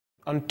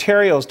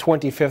Ontario's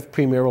 25th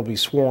Premier will be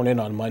sworn in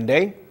on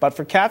Monday, but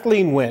for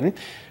Kathleen Wynne,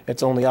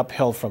 it's only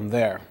uphill from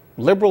there.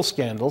 Liberal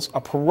scandals,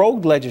 a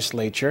prorogued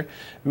legislature,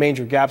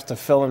 major gaps to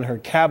fill in her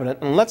cabinet,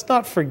 and let's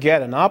not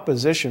forget an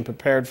opposition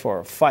prepared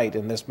for a fight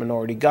in this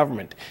minority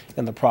government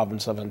in the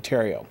province of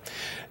Ontario.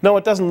 No,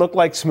 it doesn't look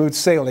like smooth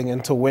sailing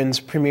into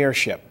Wynne's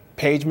premiership.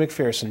 Paige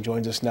McPherson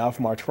joins us now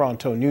from our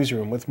Toronto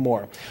newsroom with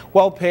more.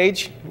 Well,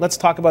 Paige, let's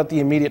talk about the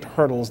immediate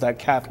hurdles that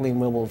Kathleen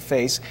Wynne will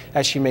face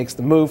as she makes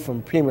the move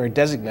from Premier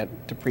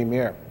Designate to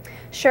Premier.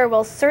 Sure.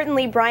 Well,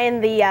 certainly,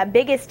 Brian, the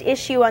biggest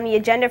issue on the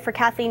agenda for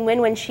Kathleen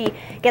Wynne when she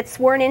gets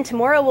sworn in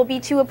tomorrow will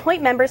be to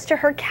appoint members to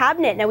her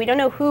cabinet. Now, we don't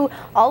know who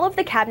all of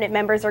the cabinet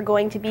members are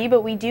going to be,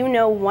 but we do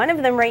know one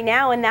of them right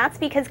now, and that's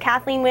because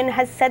Kathleen Wynne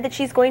has said that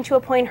she's going to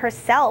appoint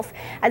herself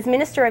as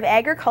Minister of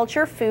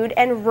Agriculture, Food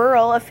and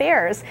Rural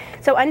Affairs.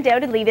 So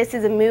undoubtedly, this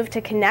is a move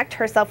to connect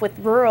herself with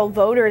rural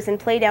voters and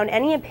play down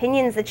any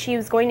opinions that she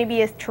was going to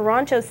be a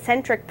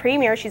Toronto-centric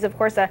premier. She's, of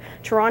course, a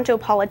Toronto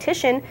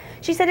politician.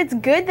 She said it's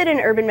good that an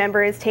urban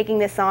member is taking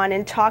this on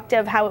and talked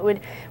of how it would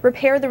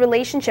repair the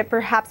relationship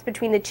perhaps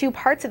between the two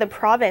parts of the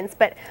province.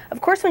 But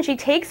of course, when she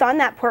takes on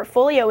that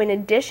portfolio in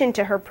addition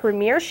to her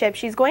premiership,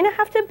 she's going to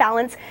have to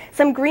balance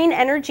some green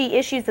energy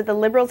issues that the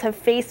Liberals have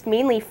faced,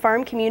 mainly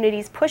farm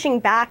communities pushing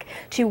back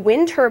to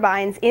wind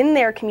turbines in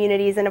their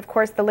communities. And of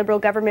course, the Liberal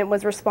government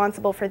was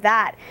responsible for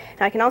that.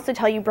 Now, I can also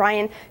tell you,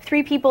 Brian,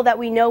 3 people that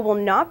we know will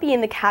not be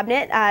in the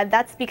cabinet.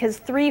 That's because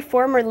 3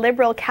 former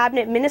Liberal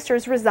cabinet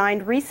ministers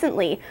resigned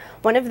recently.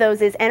 One of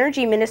those is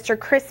Energy Minister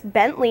Chris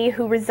Bentley,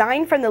 who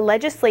resigned from the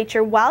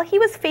legislature while he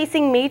was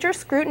facing major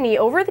scrutiny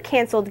over the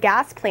cancelled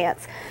gas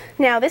plants.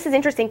 Now, this is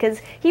interesting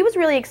because he was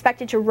really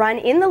expected to run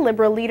in the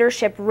Liberal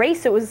leadership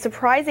race. It was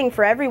surprising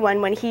for everyone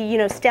when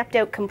he, stepped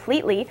out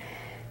completely.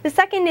 The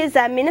second is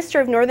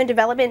Minister of Northern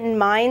Development and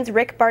Mines,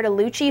 Rick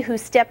Bartolucci, who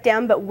stepped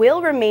down but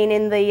will remain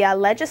in the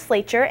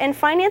legislature, and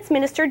Finance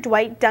Minister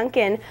Dwight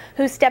Duncan,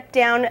 who stepped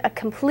down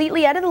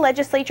completely out of the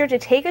legislature to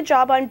take a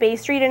job on Bay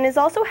Street and is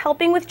also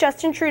helping with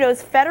Justin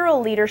Trudeau's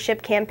federal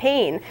leadership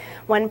campaign.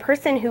 One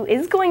person who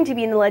is going to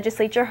be in the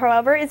legislature,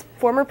 however, is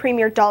former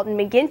Premier Dalton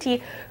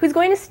McGuinty, who's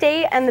going to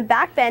stay on the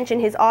backbench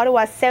in his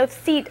Ottawa South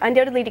seat,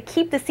 undoubtedly to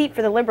keep the seat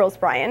for the Liberals,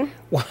 Brian.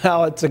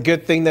 Well, it's a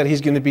good thing that he's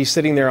going to be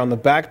sitting there on the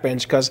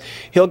backbench because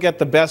he'll get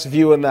the best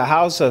view in the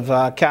House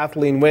of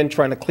Kathleen Wynne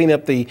trying to clean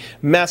up the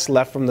mess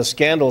left from the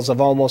scandals of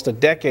almost a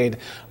decade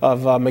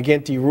of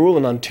McGuinty rule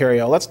in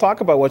Ontario. Let's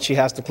talk about what she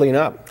has to clean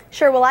up.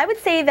 Sure. Well, I would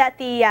say that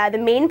the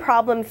main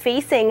problem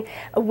facing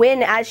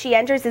Wynne as she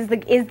enters is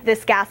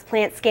this gas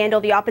plant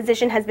scandal. The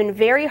opposition has been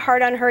very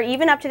hard on her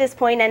even up to this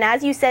point, and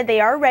as you said, they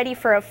are ready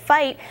for a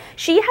fight.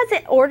 She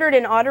has ordered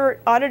an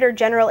Auditor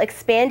General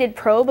expanded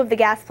probe of the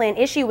gas plant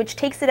issue, which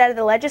takes it out of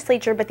the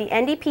legislature, but the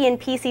NDP and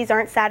PCs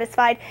aren't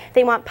satisfied.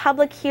 They want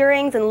public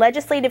hearings and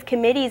legislative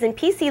committees, and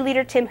PC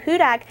leader Tim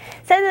Hudak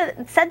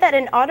said that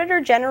an Auditor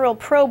General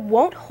probe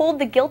won't hold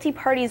the guilty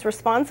parties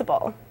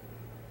responsible.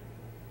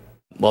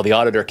 While the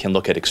auditor can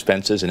look at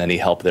expenses and any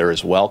help there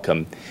is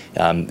welcome,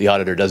 the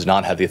auditor does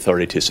not have the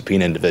authority to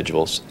subpoena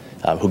individuals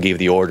who gave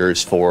the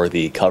orders for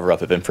the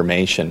cover-up of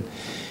information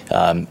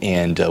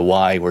and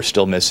why we're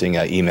still missing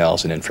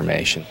emails and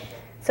information.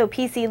 So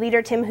PC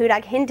leader Tim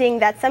Hudak hinting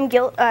that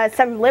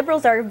some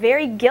Liberals are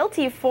very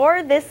guilty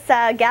for this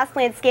gas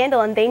plant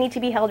scandal and they need to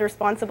be held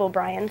responsible,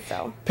 Brian.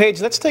 So,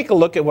 Paige, let's take a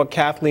look at what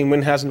Kathleen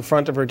Wynne has in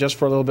front of her just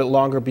for a little bit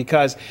longer,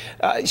 because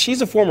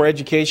she's a former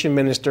education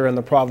minister in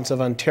the province of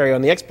Ontario,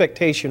 and the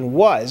expectation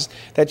was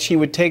that she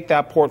would take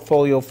that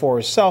portfolio for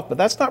herself, but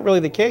that's not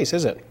really the case,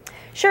 is it?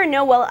 Sure.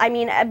 No, well, I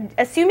mean,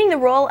 assuming the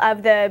role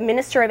of the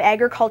Minister of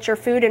Agriculture,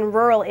 Food and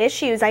Rural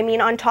Issues, I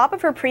mean, on top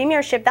of her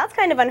premiership, that's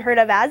kind of unheard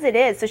of as it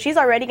is. So she's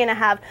already going to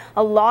have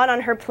a lot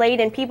on her plate,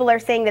 and people are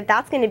saying that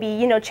that's going to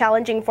be,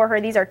 challenging for her.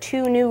 These are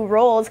 2 new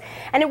roles,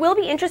 and it will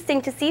be interesting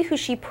to see who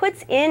she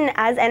puts in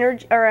as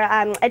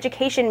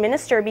Education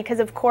Minister, because,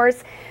 of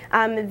course,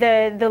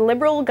 the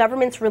Liberal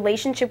government's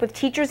relationship with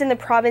teachers in the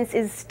province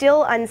is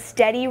still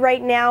unsteady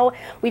right now.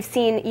 We've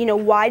seen,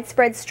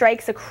 widespread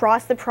strikes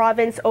across the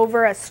province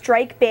over a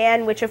strike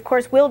ban, which of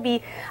course will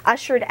be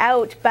ushered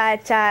out.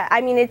 But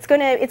I mean, it's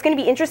gonna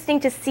be interesting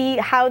to see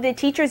how the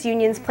teachers'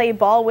 unions play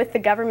ball with the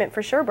government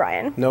for sure,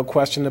 Brian. No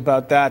question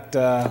about that.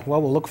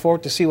 Well, we'll look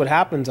forward to see what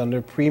happens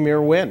under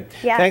Premier Wynne.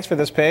 Yeah. Thanks for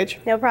this, Paige.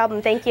 No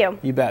problem. Thank you.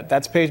 You bet.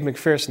 That's Paige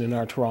McPherson in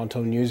our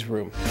Toronto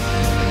newsroom.